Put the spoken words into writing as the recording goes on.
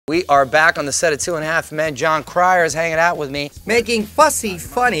We are back on the set of 2.5 Men. John Cryer is hanging out with me, making fussy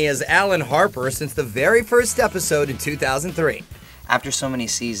funny as Alan Harper since the very first episode in 2003. After so many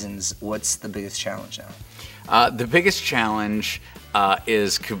seasons, what's the biggest challenge now? The biggest challenge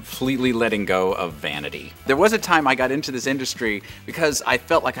is completely letting go of vanity. There was a time I got into this industry because I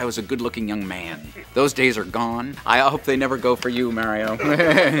felt like I was a good-looking young man. Those days are gone. I hope they never go for you, Mario.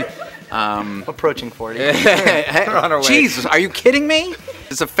 Approaching 40. We're on our way. Jesus, are you kidding me?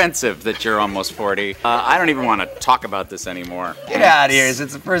 It's offensive that you're almost 40. I don't even want to talk about this anymore. Get out of here! It's the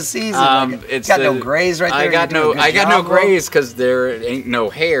first season. It's got no grays right there. I got no grays because there ain't no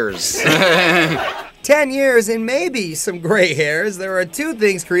hairs. 10 years and maybe some gray hairs. There are two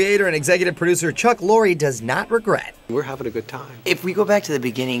things creator and executive producer Chuck Lorre does not regret. We're having a good time. If we go back to the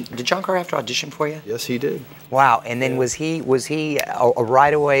beginning, did John Cryer have to audition for you? Yes, he did. Wow, and then was he a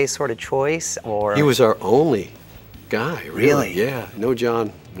right away sort of choice, or? He was our only guy, really. Really? Yeah, no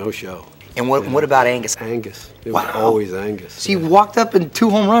John, no show. And what about Angus? Angus. It was always Angus. So you walked up in 2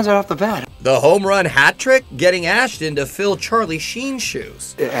 home runs right off the bat. The home run hat trick, getting Ashton to fill Charlie Sheen's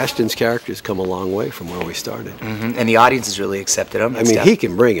shoes. Ashton's character's come a long way from where we started. Mm-hmm. And the audience has really accepted him. I mean, he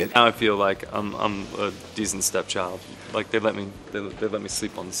can bring it. Now I feel like I'm a decent stepchild. Like they let me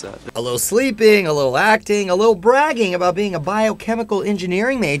sleep on the set. A little sleeping, a little acting, a little bragging about being a biochemical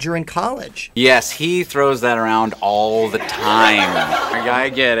engineering major in college. Yes, he throws that around all the time. I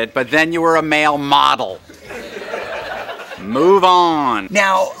get it, but then you were a male model. Move on.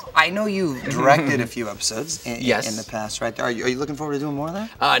 Now, I know you've directed a few episodes in the past, right? Are you looking forward to doing more of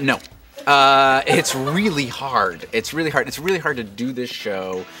that? No. It's really hard. It's really hard. It's really hard to do this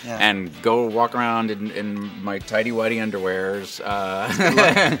show and go walk around in my tighty-whitey underwears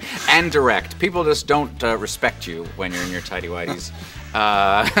and direct. People just don't respect you when you're in your tighty-whities.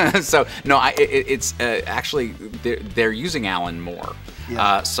 So no, it's actually they're using Alan more.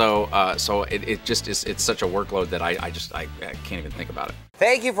 Yeah. So it just is. It's such a workload that I can't even think about it.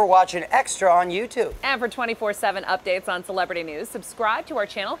 Thank you for watching Extra on YouTube. And for 24/7 updates on celebrity news, subscribe to our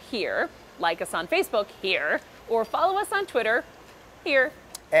channel here, like us on Facebook here, or follow us on Twitter here.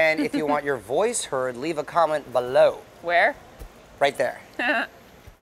 And if you want your voice heard, leave a comment below. Where? Right there.